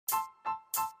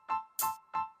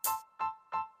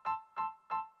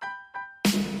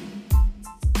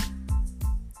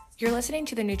You're listening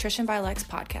to the Nutrition by Lex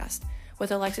podcast with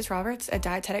Alexis Roberts, a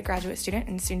dietetic graduate student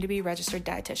and soon-to-be registered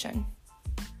dietitian.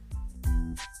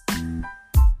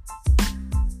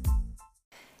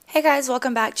 Hey guys,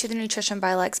 welcome back to the Nutrition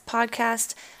by Lex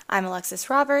podcast. I'm Alexis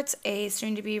Roberts, a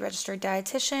soon-to-be registered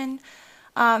dietitian.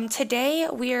 Today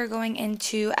we are going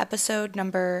into episode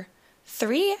number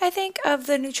 3, I think, of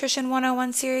the Nutrition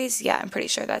 101 series. Yeah, I'm pretty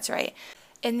sure that's right.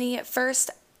 In the first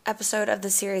episode of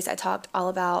the series, I talked all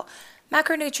about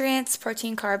macronutrients,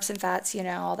 protein, carbs, and fats,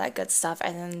 all that good stuff.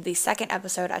 And then the second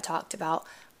episode, I talked about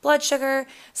blood sugar.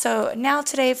 So now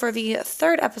today for the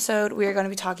third episode, we are going to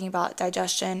be talking about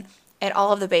digestion and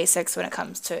all of the basics when it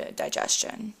comes to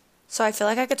digestion. So I feel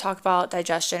like I could talk about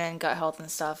digestion and gut health and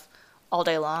stuff all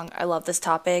day long. I love this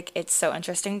topic. It's so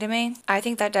interesting to me. I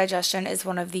think that digestion is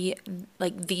one of the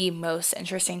most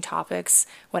interesting topics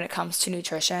when it comes to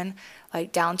nutrition,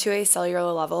 down to a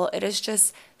cellular level. It is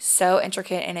just so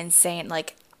intricate and insane.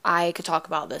 I could talk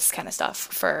about this kind of stuff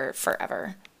for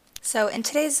forever. So in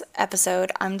today's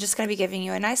episode, I'm just going to be giving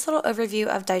you a nice little overview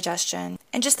of digestion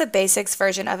and just the basics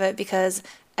version of it, because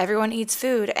everyone eats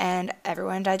food and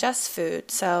everyone digests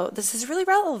food. So this is really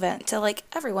relevant to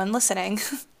everyone listening.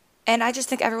 And I just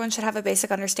think everyone should have a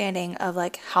basic understanding of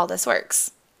how this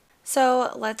works.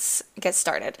 So let's get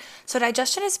started. So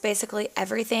digestion is basically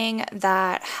everything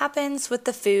that happens with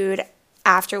the food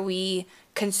after we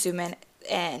consume it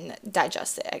and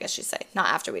digest it, I guess you'd say. Not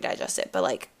after we digest it,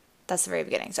 but that's the very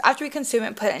beginning. So after we consume it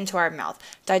and put it into our mouth,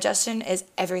 digestion is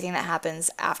everything that happens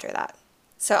after that.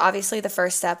 So obviously the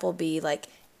first step will be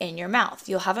in your mouth.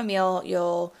 You'll have a meal,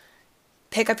 you'll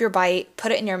pick up your bite,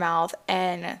 put it in your mouth,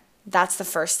 and that's the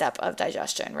first step of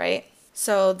digestion, right?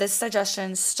 So this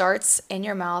digestion starts in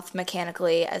your mouth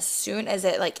mechanically as soon as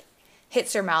it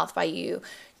hits your mouth by you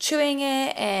chewing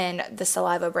it and the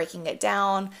saliva breaking it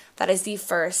down. That is the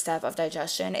first step of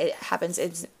digestion. It happens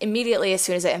immediately as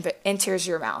soon as it enters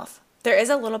your mouth. There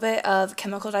is a little bit of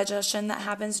chemical digestion that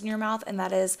happens in your mouth, and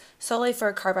that is solely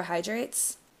for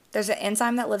carbohydrates. There's an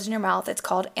enzyme that lives in your mouth. It's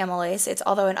called amylase. It's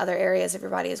although in other areas of your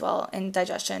body as well in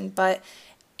digestion, but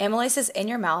amylase is in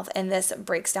your mouth, and this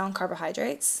breaks down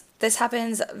carbohydrates. This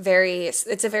happens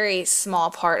it's a very small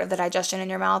part of the digestion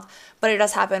in your mouth, but it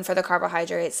does happen for the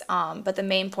carbohydrates. But the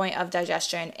main point of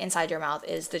digestion inside your mouth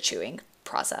is the chewing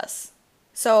process.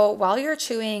 So while you're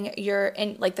chewing,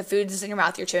 the food is in your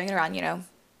mouth, you're chewing it around,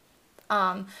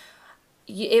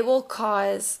 it will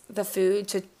cause the food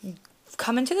to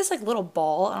come into this little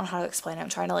ball. I don't know how to explain it. I'm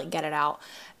trying to get it out.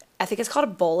 I think it's called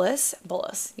a bolus.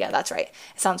 Bolus. Yeah, that's right.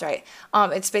 It sounds right.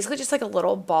 It's basically just a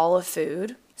little ball of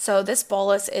food. So this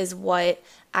bolus is what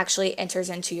actually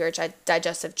enters into your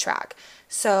digestive tract.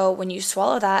 So when you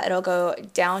swallow that, it'll go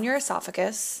down your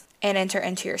esophagus and enter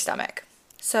into your stomach.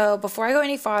 So before I go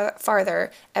any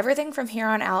farther, everything from here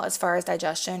on out as far as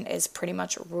digestion is pretty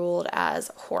much ruled as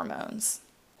hormones.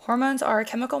 Hormones are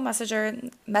chemical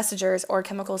messengers or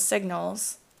chemical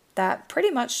signals that pretty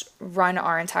much run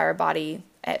our entire body.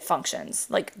 It functions.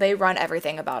 They run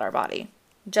everything about our body.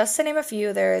 Just to name a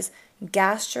few, there's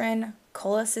gastrin,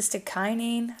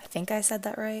 cholecystokinin, I think I said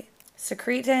that right,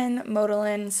 secretin,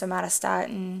 motilin,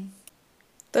 somatostatin.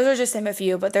 Those are just to name a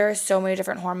few, but there are so many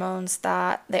different hormones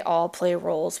that they all play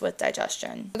roles with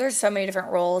digestion. There's so many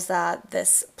different roles that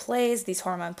these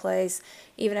hormone plays,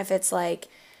 even if it's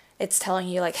it's telling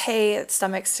you hey,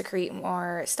 stomach secrete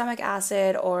more stomach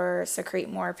acid or secrete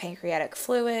more pancreatic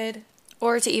fluid,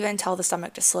 or to even tell the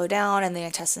stomach to slow down and the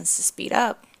intestines to speed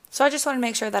up. So I just want to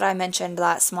make sure that I mentioned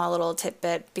that small little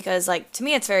tidbit because to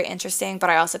me it's very interesting, but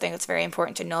I also think it's very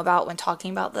important to know about when talking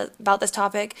about this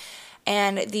topic.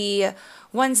 And the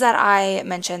ones that I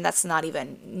mentioned, that's not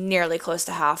even nearly close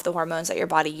to half the hormones that your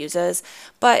body uses,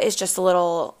 but it's just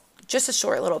a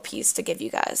short little piece to give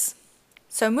you guys.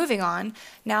 So moving on,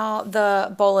 now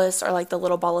the bolus or the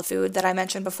little ball of food that I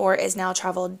mentioned before is now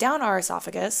traveled down our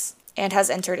esophagus and has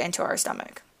entered into our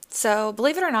stomach. So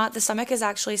believe it or not, the stomach is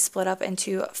actually split up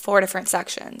into 4 different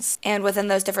sections. And within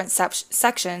those different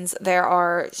sections, there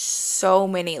are so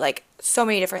many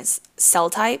different cell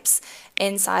types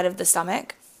inside of the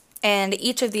stomach. And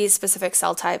each of these specific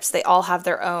cell types, they all have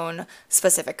their own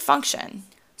specific function.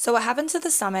 So what happens to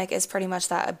the stomach is pretty much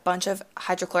that a bunch of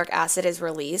hydrochloric acid is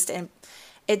released, and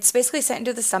it's basically sent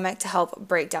into the stomach to help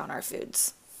break down our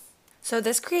foods. So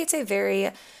this creates a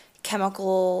very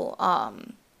chemical,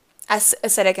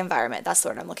 acidic environment. That's the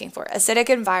word I'm looking for. Acidic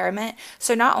environment.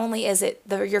 So not only is it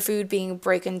your food being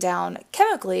broken down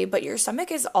chemically, but your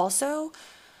stomach is also,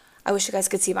 I wish you guys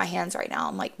could see my hands right now.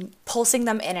 I'm pulsing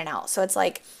them in and out. So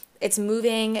it's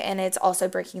moving and it's also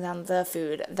breaking down the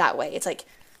food that way. It's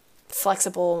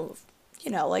flexible,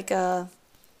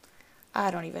 I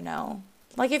don't even know.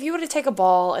 Like if you were to take a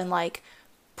ball and like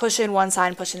push in one side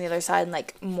and push in the other side and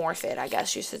like morph it, I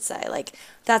guess you should say. Like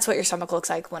that's what your stomach looks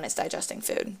like when it's digesting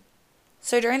food.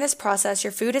 So during this process,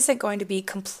 your food isn't going to be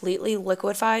completely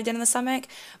liquefied in the stomach,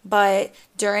 but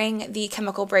during the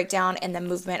chemical breakdown and the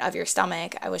movement of your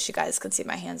stomach, I wish you guys could see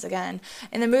my hands again,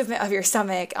 in the movement of your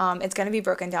stomach, it's going to be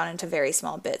broken down into very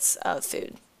small bits of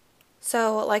food.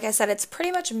 So like I said, it's pretty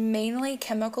much mainly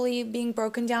chemically being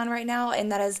broken down right now,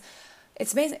 and that is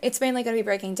it's mainly going to be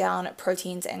breaking down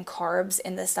proteins and carbs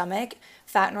in the stomach.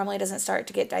 Fat normally doesn't start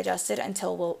to get digested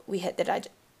until we hit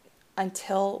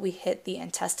the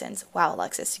intestines. Wow,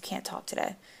 Alexis, you can't talk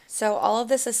today. So all of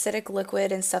this acidic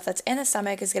liquid and stuff that's in the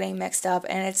stomach is getting mixed up,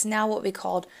 and it's now what we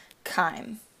called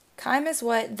chyme. Chyme is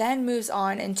what then moves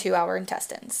on into our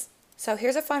intestines. So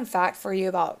here's a fun fact for you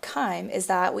about chyme is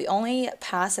that we only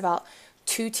pass about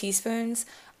 2 teaspoons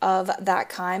of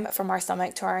that chyme from our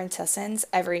stomach to our intestines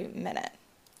every minute.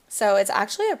 So it's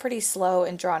actually a pretty slow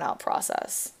and drawn out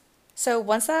process. So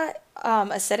once that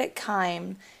acidic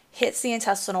chyme hits the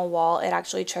intestinal wall, it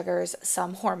actually triggers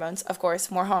some hormones, of course,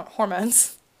 more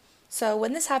hormones. So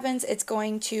when this happens, it's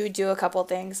going to do a couple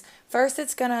things. First,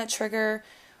 it's going to trigger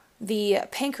the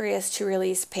pancreas to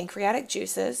release pancreatic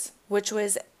juices, which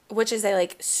is a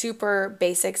like super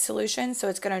basic solution. So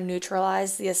it's going to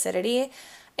neutralize the acidity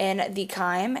in the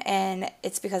chyme, and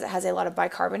it's because it has a lot of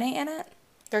bicarbonate in it.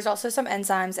 There's also some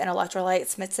enzymes and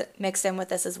electrolytes mixed in with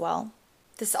this as well.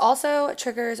 This also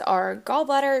triggers our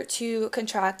gallbladder to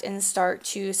contract and start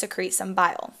to secrete some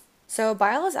bile. So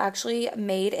bile is actually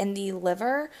made in the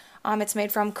liver. It's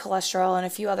made from cholesterol and a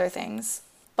few other things.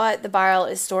 But the bile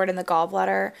is stored in the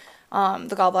gallbladder.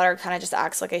 The gallbladder kind of just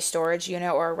acts like a storage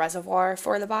unit or a reservoir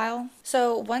for the bile.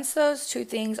 So once those two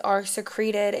things are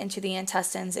secreted into the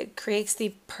intestines, it creates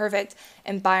the perfect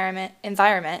environment,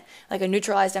 like a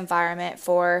neutralized environment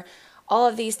for all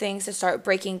of these things to start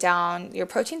breaking down your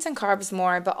proteins and carbs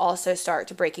more, but also start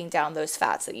to breaking down those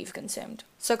fats that you've consumed.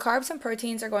 So carbs and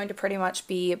proteins are going to pretty much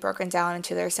be broken down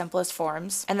into their simplest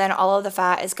forms. And then all of the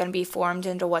fat is going to be formed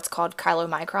into what's called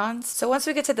chylomicrons. So once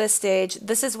we get to this stage,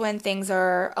 this is when things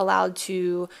are allowed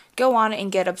to go on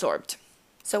and get absorbed.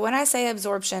 So when I say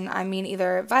absorption, I mean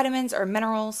either vitamins or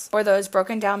minerals or those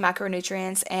broken down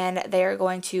macronutrients, and they are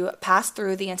going to pass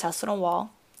through the intestinal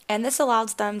wall. And this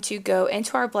allows them to go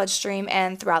into our bloodstream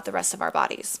and throughout the rest of our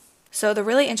bodies. So the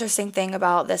really interesting thing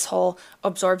about this whole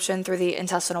absorption through the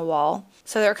intestinal wall,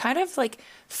 so there are kind of like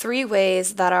 3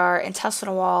 ways that our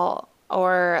intestinal wall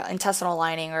or intestinal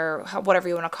lining or whatever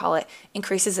you want to call it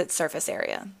increases its surface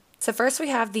area. So first we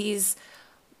have these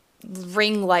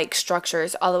ring-like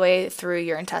structures all the way through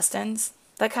your intestines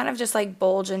that kind of just like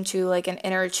bulge into like an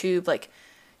inner tube, like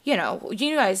you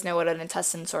guys know what an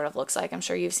intestine sort of looks like. I'm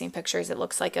sure you've seen pictures. It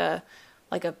looks like a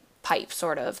pipe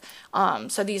sort of.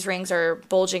 So these rings are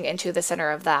bulging into the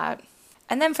center of that.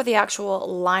 And then for the actual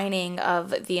lining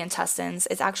of the intestines,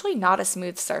 it's actually not a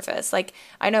smooth surface. Like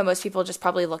I know most people just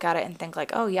probably look at it and think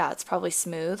like, oh yeah, it's probably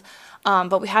smooth.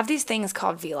 But we have these things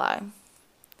called villi.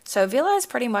 So villi is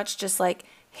pretty much just like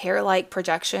hair-like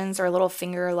projections or little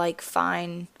finger-like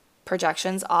fine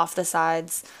projections off the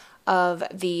sides of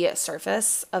the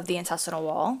surface of the intestinal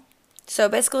wall. So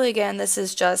basically, again, this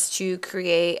is just to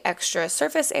create extra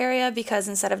surface area because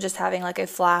instead of just having like a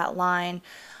flat line,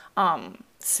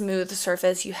 smooth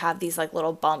surface, you have these like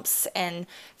little bumps and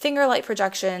finger-like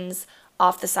projections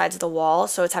off the sides of the wall.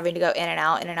 So it's having to go in and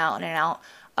out, in and out, in and out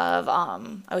of,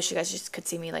 I wish you guys just could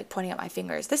see me like pointing at my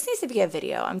fingers. This needs to be a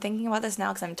video. I'm thinking about this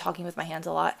now because I'm talking with my hands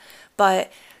a lot,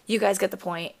 but you guys get the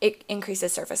point. It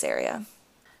increases surface area.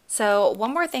 So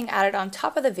one more thing added on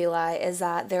top of the villi is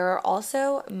that there are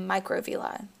also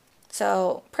microvilli.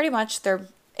 So pretty much they're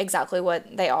exactly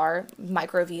what they are,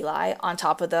 microvilli on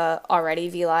top of the already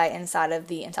villi inside of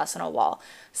the intestinal wall.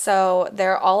 So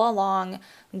they're all along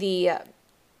the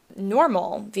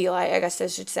normal villi, I guess I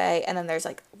should say, and then there's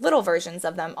like little versions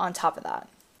of them on top of that.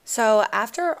 So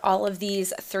after all of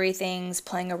these 3 things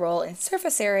playing a role in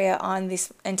surface area on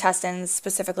these intestines,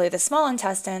 specifically the small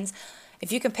intestines,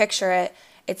 if you can picture it,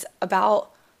 it's about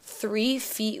 3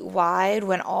 feet wide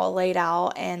when all laid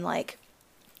out and like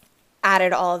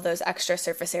added all of those extra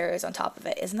surface areas on top of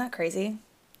it. Isn't that crazy?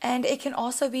 And it can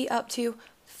also be up to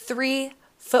 3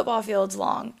 football fields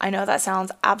long. I know that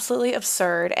sounds absolutely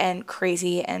absurd and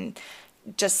crazy and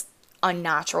just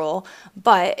unnatural,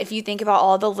 but if you think about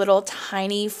all the little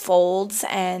tiny folds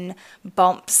and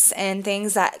bumps and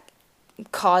things that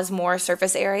cause more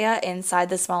surface area inside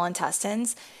the small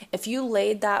intestines, if you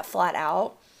laid that flat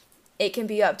out, it can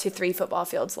be up to 3 football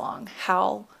fields long.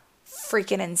 How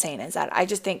freaking insane is that? I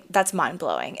just think that's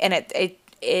mind-blowing, and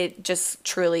it just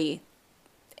truly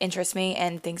interests me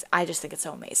and things. I just think it's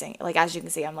so amazing. Like, as you can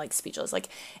see, I'm like speechless. Like,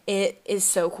 it is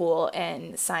so cool,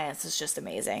 and science is just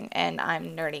amazing, and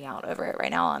I'm nerding out over it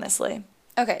right now, honestly.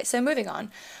 Okay, so moving on.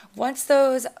 Once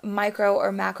those micro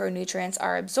or macronutrients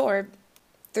are absorbed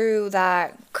through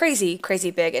that crazy, crazy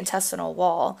big intestinal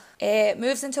wall, it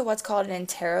moves into what's called an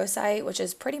enterocyte, which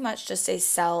is pretty much just a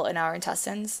cell in our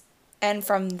intestines. And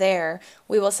from there,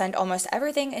 we will send almost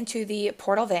everything into the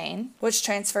portal vein, which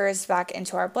transfers back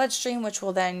into our bloodstream, which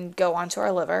will then go onto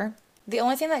our liver. The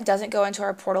only thing that doesn't go into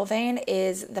our portal vein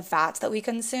is the fats that we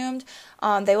consumed.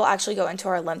 They will actually go into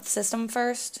our lymph system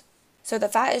first. So the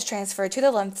fat is transferred to the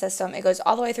lymph system, it goes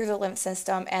all the way through the lymph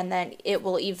system, and then it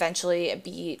will eventually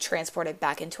be transported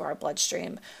back into our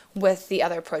bloodstream with the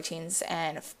other proteins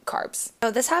and carbs.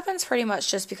 So this happens pretty much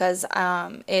just because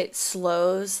it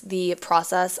slows the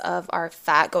process of our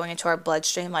fat going into our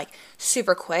bloodstream like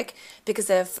super quick,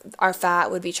 because if our fat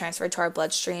would be transferred to our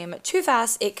bloodstream too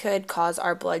fast, it could cause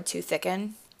our blood to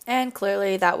thicken, and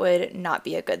clearly that would not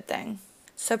be a good thing.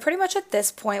 So pretty much at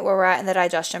this point where we're at in the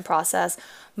digestion process,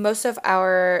 most of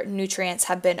our nutrients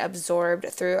have been absorbed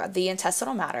through the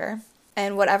intestinal matter,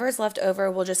 and whatever is left over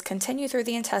will just continue through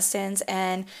the intestines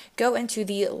and go into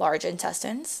the large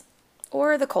intestines,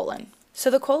 or the colon. So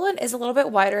the colon is a little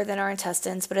bit wider than our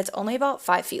intestines, but it's only about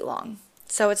 5 feet long.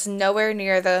 So it's nowhere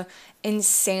near the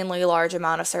insanely large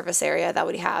amount of surface area that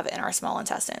we have in our small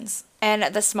intestines.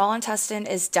 And the small intestine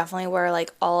is definitely where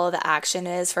like all of the action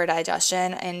is for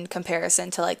digestion in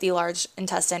comparison to like the large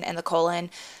intestine and the colon.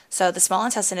 So the small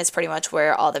intestine is pretty much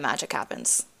where all the magic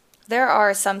happens. There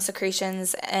are some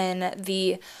secretions in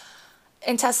the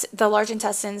large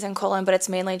intestines and colon, but it's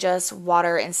mainly just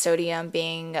water and sodium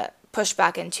being pushed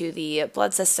back into the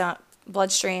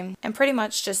bloodstream, and pretty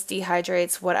much just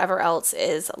dehydrates whatever else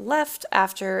is left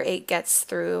after it gets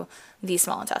through the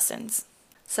small intestines.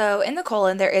 So in the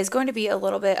colon, there is going to be a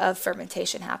little bit of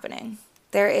fermentation happening.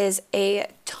 There is a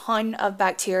ton of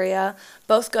bacteria,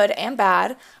 both good and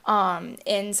bad,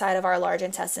 inside of our large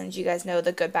intestines. You guys know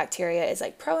the good bacteria is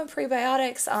like pro and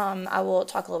prebiotics. I will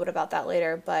talk a little bit about that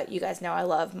later, but you guys know I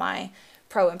love my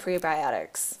pro and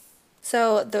prebiotics.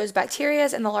 So those bacteria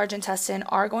in the large intestine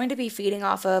are going to be feeding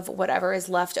off of whatever is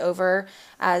left over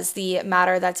as the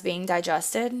matter that's being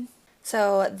digested.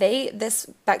 So this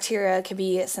bacteria can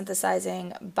be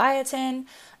synthesizing biotin,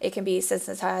 it can be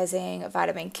synthesizing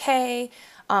vitamin K.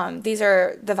 These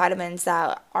are the vitamins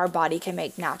that our body can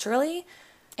make naturally.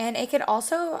 And it can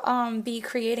also be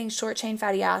creating short chain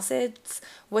fatty acids,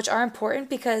 which are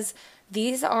important because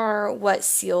these are what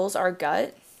seals our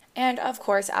gut. And of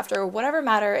course, after whatever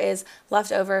matter is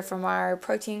left over from our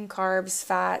protein, carbs,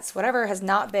 fats, whatever has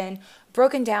not been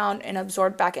broken down and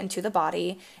absorbed back into the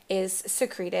body is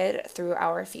secreted through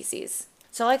our feces.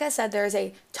 So like I said, there's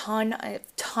a ton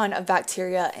of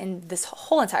bacteria in this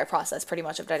whole entire process, pretty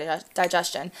much of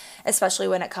digestion, especially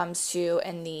when it comes to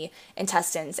in the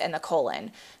intestines and the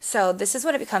colon. So this is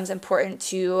when it becomes important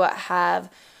to have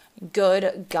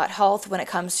good gut health when it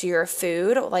comes to your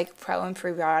food, like pro and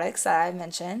prebiotics that I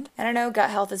mentioned. And I know gut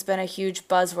health has been a huge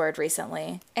buzzword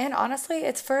recently. And honestly,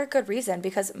 it's for a good reason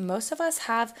because most of us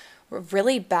have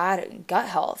really bad gut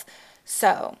health.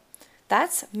 So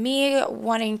that's me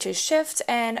wanting to shift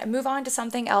and move on to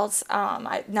something else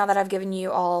now that I've given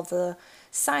you all the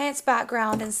science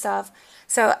background and stuff.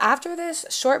 So after this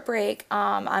short break,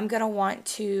 I'm going to want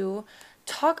to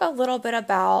talk a little bit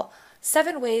about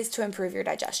 7 ways to improve your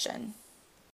digestion.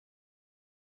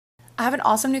 I have an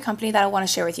awesome new company that I want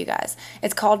to share with you guys.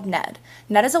 It's called Ned.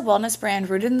 Ned is a wellness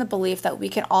brand rooted in the belief that we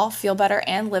can all feel better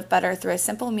and live better through a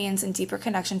simple means and deeper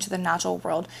connection to the natural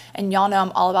world. And y'all know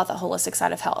I'm all about the holistic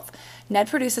side of health. Ned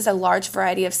produces a large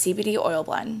variety of CBD oil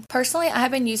blend. Personally, I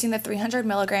have been using the 300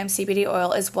 milligram CBD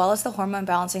oil as well as the hormone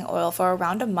balancing oil for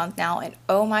around a month now, and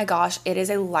oh my gosh, it is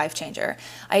a life changer.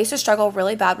 I used to struggle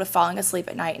really bad with falling asleep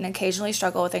at night and occasionally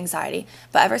struggle with anxiety,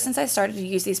 but ever since I started to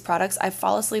use these products, I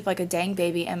fall asleep like a dang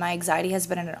baby and my anxiety has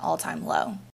been at an all-time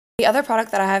low. The other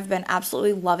product that I have been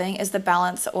absolutely loving is the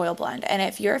Balance Oil Blend, and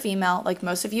if you're a female, like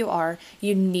most of you are,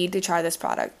 you need to try this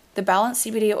product. The Balance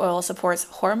CBD oil supports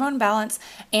hormone balance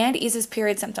and eases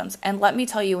period symptoms. And let me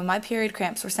tell you, when my period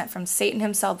cramps were sent from Satan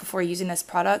himself before using this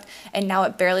product, and now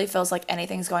it barely feels like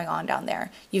anything's going on down there.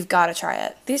 You've got to try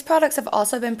it. These products have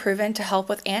also been proven to help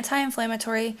with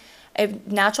anti-inflammatory, a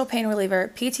natural pain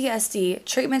reliever, PTSD,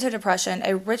 treatment to depression,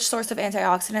 a rich source of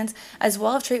antioxidants, as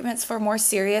well as treatments for more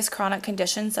serious chronic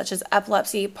conditions such as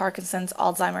epilepsy, Parkinson's,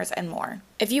 Alzheimer's, and more.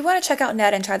 If you want to check out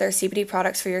Ned and try their CBD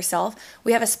products for yourself,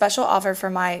 we have a special offer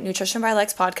for my Nutrition by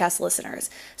Lex podcast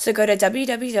listeners. So go to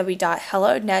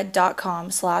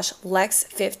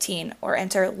www.helloned.com/Lex15 or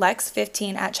enter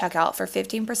Lex15 at checkout for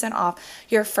 15% off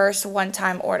your first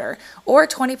one-time order or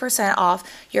 20% off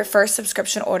your first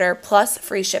subscription order plus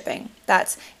free shipping.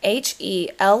 That's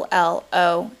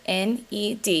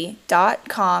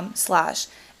HELLONED.com/LEX15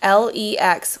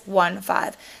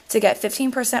 to get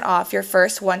 15% off your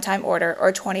first one-time order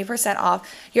or 20% off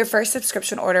your first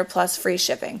subscription order plus free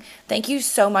shipping. Thank you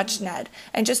so much, Ned.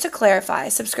 And just to clarify,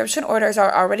 subscription orders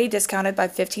are already discounted by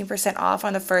 15% off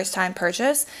on the first time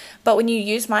purchase, but when you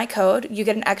use my code, you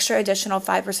get an extra additional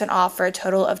 5% off for a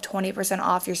total of 20%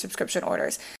 off your subscription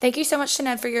orders. Thank you so much to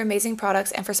Ned for your amazing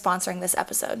products and for sponsoring this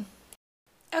episode.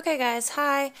 Okay guys,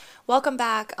 hi, welcome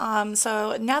back.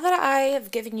 So now that I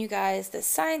have given you guys the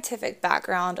scientific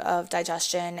background of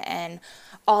digestion and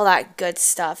all that good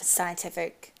stuff,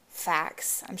 scientific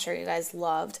facts I'm sure you guys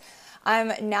loved,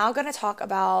 I'm now going to talk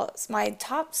about my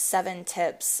top 7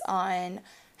 tips on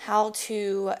how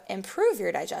to improve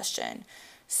your digestion.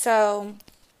 So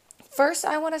first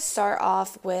I want to start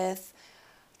off with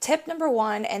tip number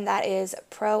 1, and that is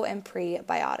pro and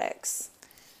prebiotics.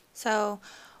 So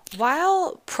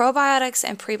while probiotics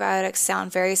and prebiotics sound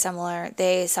very similar,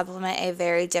 they supplement a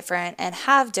very different and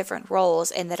have different roles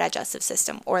in the digestive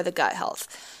system or the gut health.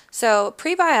 So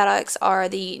prebiotics are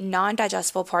the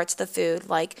non-digestible parts of the food,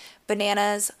 like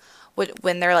bananas,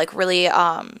 when they're like really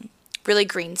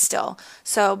green still.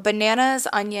 So bananas,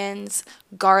 onions,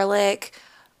 garlic,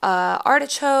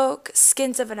 artichoke,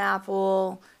 skins of an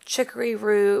apple, chicory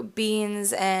root,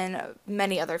 beans, and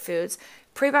many other foods.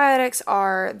 Prebiotics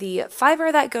are the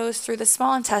fiber that goes through the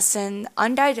small intestine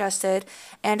undigested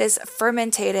and is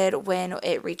fermented when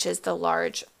it reaches the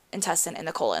large intestine in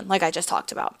the colon, like I just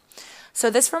talked about. So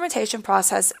this fermentation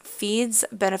process feeds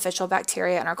beneficial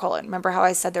bacteria in our colon. Remember how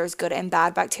I said there's good and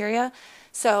bad bacteria?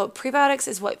 So prebiotics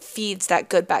is what feeds that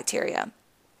good bacteria,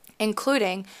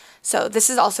 so this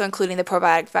is also including the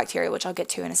probiotic bacteria, which I'll get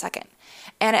to in a second.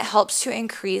 And it helps to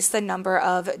increase the number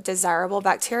of desirable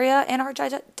bacteria in our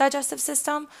digestive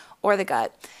system or the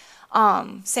gut.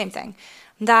 Same thing,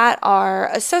 that are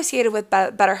associated with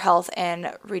better health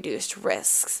and reduced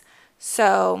risks.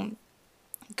 So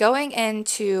going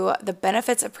into the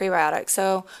benefits of prebiotics.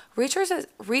 So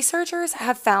researchers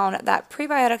have found that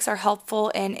prebiotics are helpful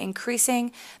in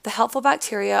increasing the helpful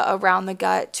bacteria around the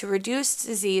gut to reduce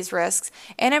disease risks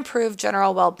and improve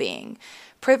general well-being.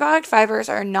 Prebiotic fibers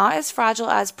are not as fragile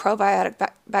as probiotic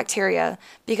bacteria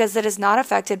because it is not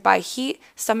affected by heat,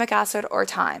 stomach acid, or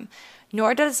time,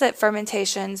 nor does the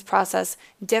fermentation process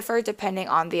differ depending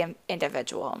on the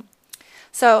individual.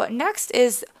 So next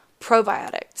is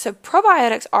probiotic. So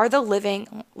probiotics are the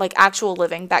living, actual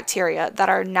living bacteria that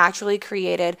are naturally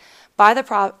created by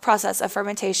the process of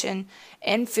fermentation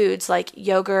in foods like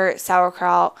yogurt,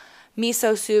 sauerkraut,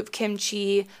 miso soup,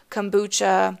 kimchi,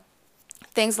 kombucha,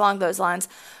 things along those lines.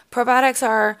 Probiotics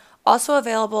are also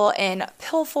available in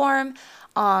pill form,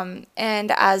 and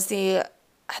they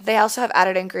also have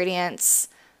added ingredients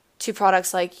to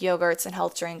products like yogurts and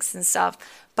health drinks and stuff.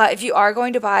 But if you are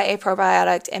going to buy a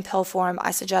probiotic in pill form,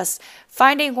 I suggest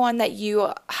finding one that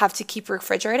you have to keep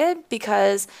refrigerated,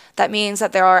 because that means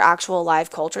that there are actual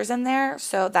live cultures in there.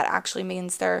 So that actually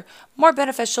means they're more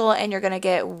beneficial and you're going to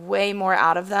get way more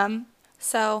out of them.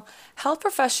 So health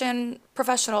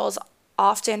professionals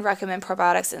often recommend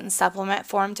probiotics in supplement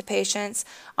form to patients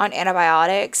on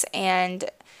antibiotics, and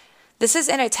this is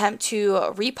an attempt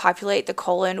to repopulate the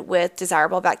colon with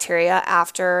desirable bacteria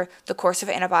after the course of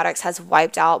antibiotics has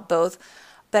wiped out both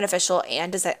beneficial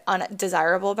and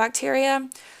undesirable bacteria.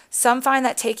 Some find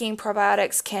that taking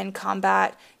probiotics can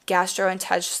combat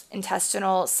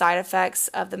gastrointestinal side effects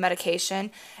of the medication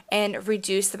and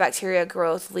reduce the bacteria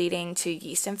growth leading to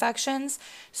yeast infections.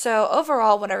 So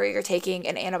overall, whenever you're taking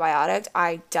an antibiotic,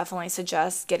 I definitely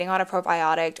suggest getting on a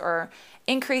probiotic or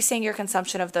increasing your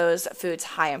consumption of those foods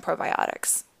high in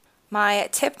probiotics. My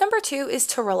tip number 2 is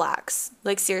to relax.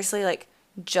 Seriously,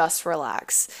 just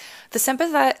relax. The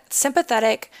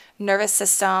sympathetic nervous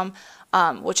system,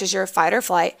 which is your fight or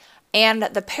flight, and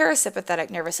the parasympathetic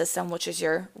nervous system, which is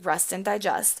your rest and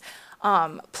digest,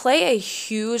 play a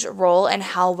huge role in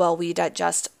how well we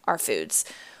digest our foods.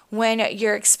 When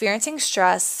you're experiencing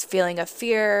stress, feeling of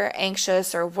fear,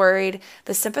 anxious, or worried,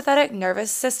 the sympathetic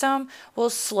nervous system will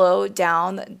slow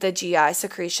down the GI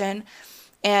secretion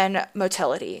and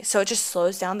motility. So it just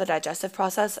slows down the digestive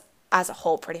process as a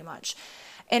whole pretty much.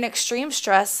 In extreme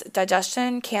stress,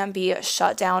 digestion can be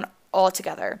shut down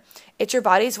altogether. It's your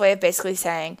body's way of basically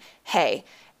saying, hey,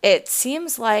 it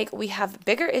seems like we have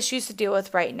bigger issues to deal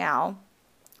with right now.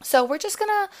 So we're just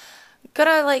gonna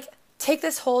like take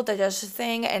this whole digestion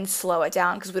thing and slow it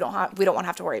down because we don't want to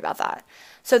have to worry about that.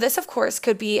 So this of course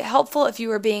could be helpful if you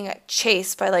were being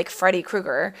chased by like Freddy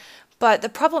Krueger, but the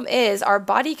problem is our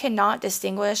body cannot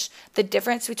distinguish the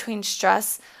difference between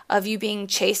stress of you being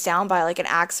chased down by like an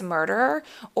axe murderer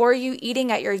or you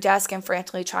eating at your desk and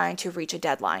frantically trying to reach a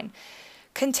deadline.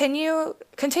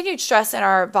 Continued stress in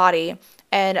our body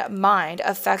and mind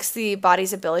affects the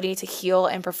body's ability to heal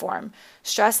and perform.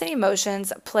 Stress and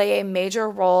emotions play a major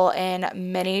role in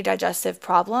many digestive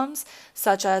problems,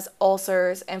 such as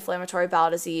ulcers, inflammatory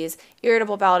bowel disease,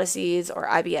 irritable bowel disease, or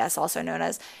IBS, also known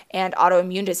as, and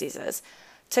autoimmune diseases.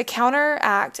 To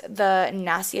counteract the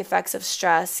nasty effects of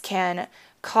stress can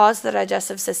cause the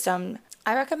digestive system,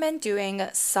 I recommend doing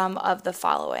some of the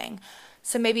following.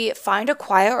 So maybe find a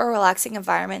quiet or relaxing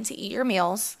environment to eat your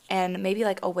meals and maybe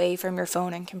like away from your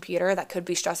phone and computer that could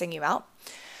be stressing you out.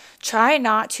 Try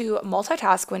not to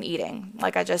multitask when eating.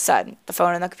 Like I just said, the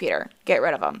phone and the computer, get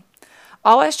rid of them.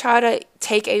 Always try to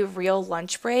take a real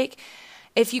lunch break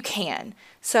if you can.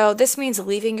 So this means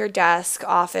leaving your desk,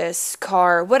 office,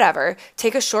 car, whatever.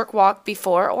 Take a short walk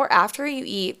before or after you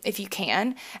eat if you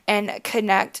can and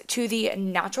connect to the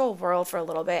natural world for a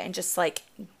little bit and just like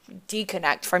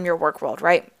deconnect from your work world,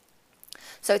 right?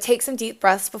 So take some deep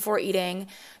breaths before eating,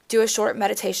 do a short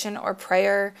meditation or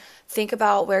prayer, think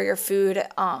about where your food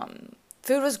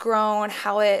was grown,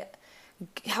 how it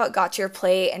got to your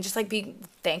plate, and just like be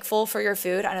thankful for your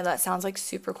food. I know that sounds like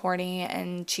super corny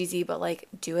and cheesy, but like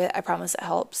do it. I promise it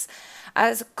helps.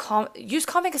 Use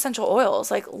calming essential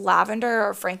oils like lavender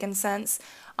or frankincense.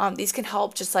 These can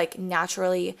help just like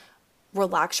naturally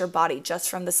relax your body just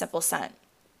from the simple scent.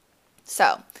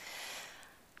 So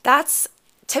that's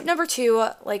tip number 2,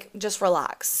 like just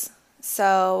relax.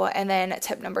 So, and then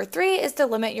tip number 3 is to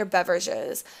limit your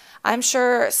beverages. I'm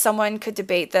sure someone could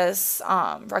debate this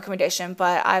recommendation,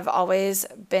 but I've always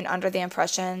been under the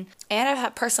impression, and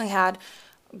I've personally had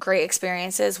great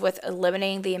experiences with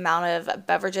limiting the amount of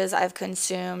beverages I've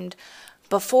consumed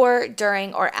before,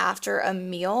 during, or after a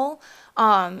meal.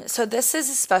 So this is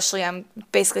especially, I'm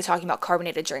basically talking about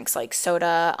carbonated drinks like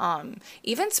soda,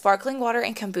 even sparkling water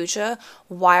and kombucha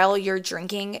while you're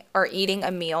drinking or eating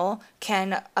a meal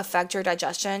can affect your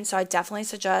digestion. So I definitely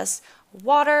suggest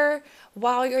water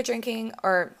while you're drinking,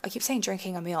 or I keep saying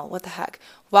drinking a meal, what the heck?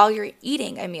 While you're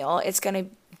eating a meal, it's going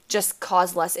to just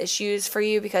cause less issues for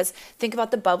you because think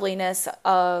about the bubbliness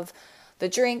of the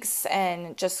drinks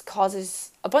and just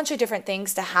causes a bunch of different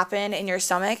things to happen in your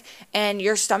stomach, and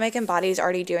your stomach and body is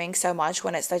already doing so much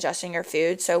when it's digesting your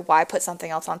food, so why put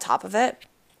something else on top of it?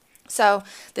 So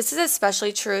this is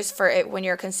especially true for it when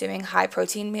you're consuming high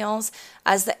protein meals,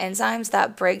 as the enzymes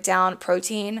that break down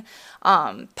protein,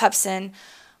 pepsin,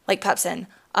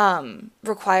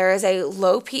 requires a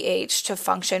low pH to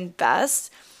function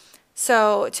best.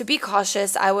 So to be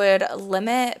cautious, I would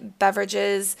limit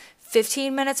beverages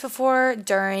 15 minutes before,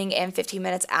 during, and 15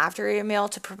 minutes after your meal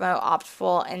to promote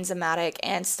optimal enzymatic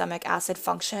and stomach acid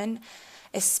function,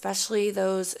 especially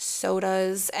those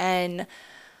sodas and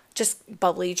just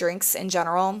bubbly drinks in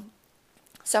general.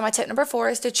 So my tip number 4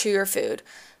 is to chew your food.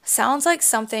 Sounds like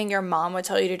something your mom would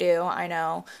tell you to do, I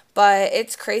know, but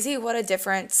it's crazy what a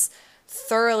difference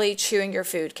thoroughly chewing your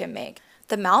food can make.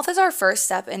 The mouth is our first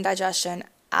step in digestion,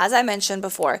 as I mentioned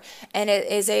before, and it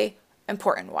is a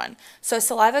important one. So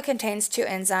saliva contains 2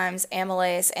 enzymes,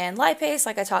 amylase and lipase,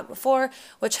 like I talked before,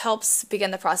 which helps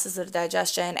begin the process of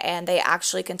digestion, and they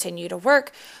actually continue to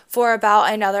work for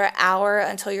about another hour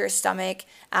until your stomach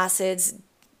acids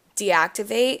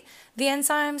deactivate the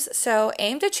enzymes. So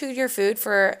aim to chew your food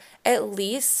for at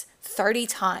least 30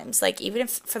 times. Like even if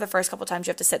for the first couple times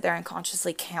you have to sit there and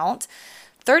consciously count,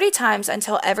 30 times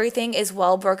until everything is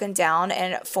well broken down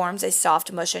and it forms a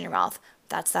soft mush in your mouth.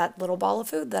 That's that little ball of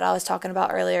food that I was talking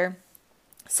about earlier.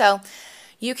 So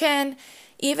you can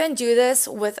even do this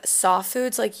with soft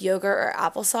foods like yogurt or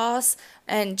applesauce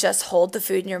and just hold the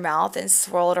food in your mouth and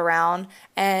swirl it around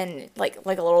and like a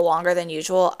little longer than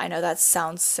usual. I know that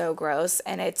sounds so gross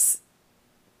and it's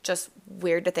just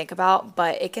weird to think about,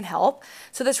 but it can help.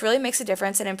 So this really makes a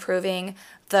difference in improving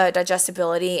the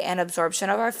digestibility and absorption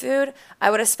of our food. I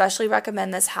would especially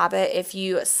recommend this habit if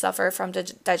you suffer from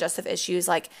digestive issues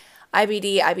like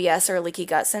IBD, IBS, or leaky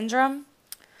gut syndrome.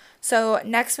 So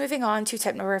next, moving on to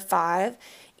tip number 5,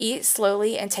 eat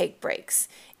slowly and take breaks.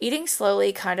 Eating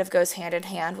slowly kind of goes hand in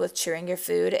hand with chewing your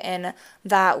food, and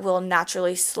that will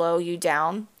naturally slow you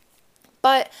down.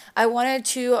 But I wanted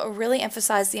to really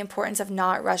emphasize the importance of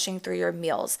not rushing through your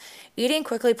meals. Eating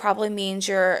quickly probably means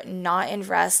you're not in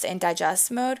rest and digest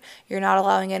mode. You're not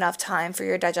allowing enough time for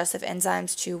your digestive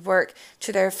enzymes to work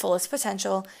to their fullest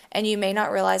potential, and you may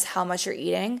not realize how much you're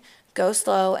eating. Go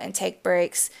slow and take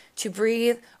breaks to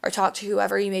breathe or talk to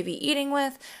whoever you may be eating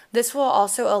with. This will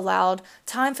also allow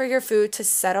time for your food to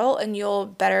settle, and you'll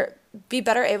be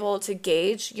better able to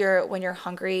gauge when you're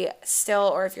hungry still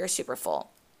or if you're super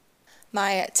full.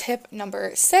 My tip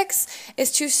number 6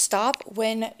 is to stop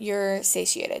when you're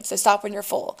satiated. So stop when you're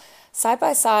full. Side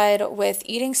by side with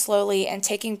eating slowly and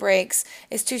taking breaks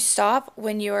is to stop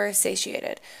when you're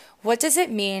satiated. What does it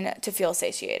mean to feel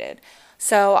satiated?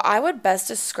 So I would best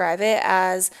describe it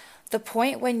as the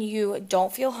point when you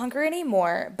don't feel hungry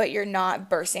anymore, but you're not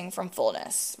bursting from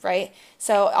fullness, right?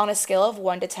 So on a scale of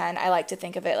 1 to 10, I like to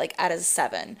think of it like at a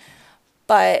 7.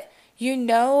 But you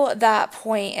know that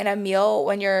point in a meal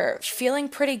when you're feeling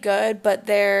pretty good, but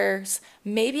there's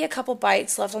maybe a couple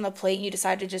bites left on the plate and you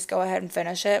decide to just go ahead and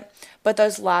finish it, but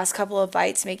those last couple of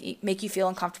bites make you feel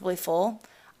uncomfortably full.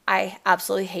 I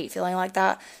absolutely hate feeling like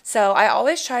that. So I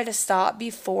always try to stop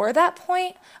before that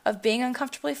point of being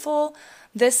uncomfortably full.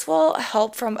 This will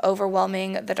help from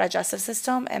overwhelming the digestive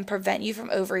system and prevent you from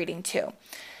overeating too.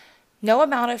 No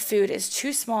amount of food is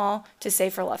too small to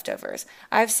save for leftovers.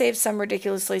 I've saved some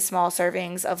ridiculously small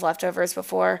servings of leftovers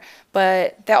before,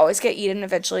 but they always get eaten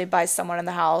eventually by someone in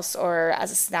the house or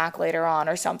as a snack later on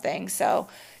or something. So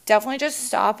definitely just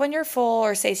stop when you're full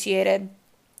or satiated.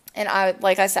 And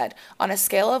like I said, on a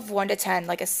scale of 1 to 10,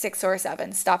 like a 6 or a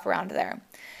 7, stop around there.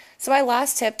 So my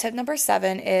last tip number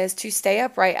 7, is to stay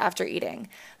upright after eating.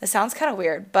 This sounds kind of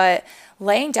weird, but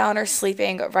laying down or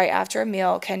sleeping right after a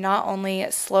meal can not only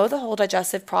slow the whole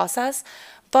digestive process,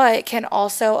 but can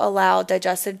also allow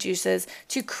digestive juices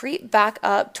to creep back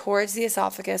up towards the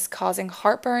esophagus, causing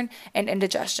heartburn and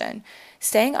indigestion.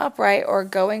 Staying upright or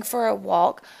going for a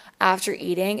walk after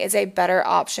eating is a better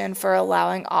option for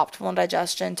allowing optimal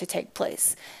digestion to take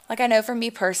place. Like I know for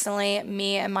me personally,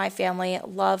 me and my family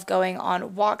love going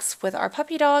on walks with our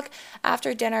puppy dog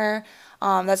after dinner.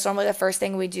 That's normally the first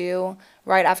thing we do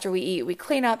right after we eat. We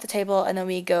clean up the table and then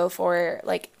we go for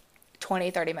like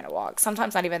 20-30 minute walks,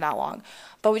 sometimes not even that long.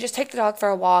 But we just take the dog for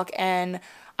a walk, and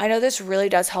I know this really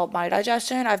does help my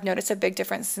digestion. I've noticed a big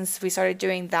difference since we started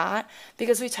doing that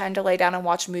because we tend to lay down and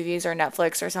watch movies or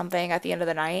Netflix or something at the end of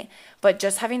the night. But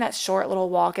just having that short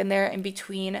little walk in there in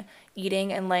between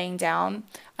eating and laying down,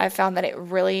 I've found that it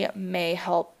really may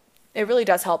help. It really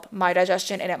does help my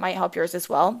digestion, and it might help yours as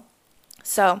well.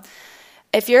 So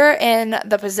if you're in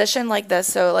the position like this,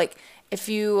 so like if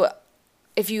you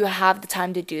have the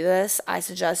time to do this, I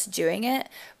suggest doing it.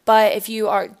 But if you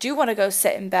do want to go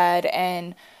sit in bed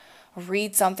and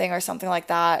read something or something like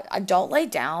that, don't lay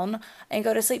down and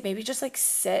go to sleep. Maybe just like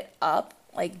sit up,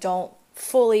 like don't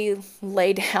fully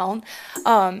lay down.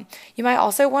 You might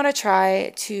also want to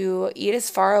try to eat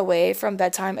as far away from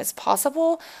bedtime as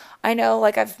possible. I know,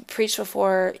 like I've preached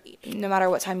before, no matter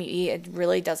what time you eat, it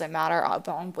really doesn't matter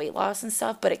on weight loss and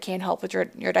stuff, but it can help with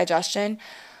your digestion.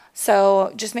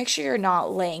 So just make sure you're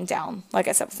not laying down, like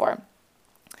I said before.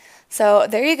 So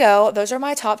there you go. Those are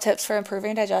my top tips for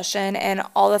improving digestion and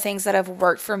all the things that have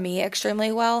worked for me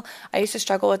extremely well. I used to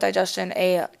struggle with digestion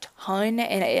a ton,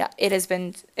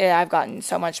 and I've gotten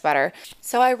so much better.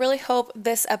 So I really hope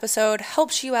this episode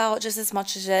helps you out just as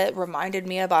much as it reminded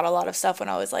me about a lot of stuff when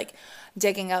I was like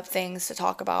digging up things to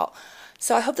talk about.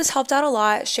 So I hope this helped out a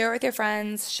lot. Share it with your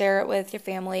friends, share it with your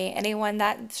family, anyone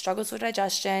that struggles with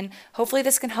digestion. Hopefully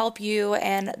this can help you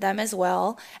and them as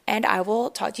well. And I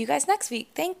will talk to you guys next week.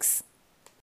 Thanks.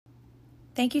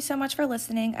 Thank you so much for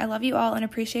listening. I love you all and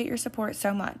appreciate your support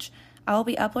so much. I will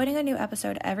be uploading a new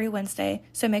episode every Wednesday,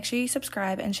 so make sure you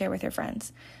subscribe and share with your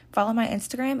friends. Follow my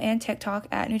Instagram and TikTok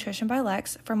at Nutrition by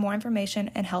Lex for more information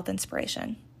and health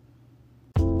inspiration.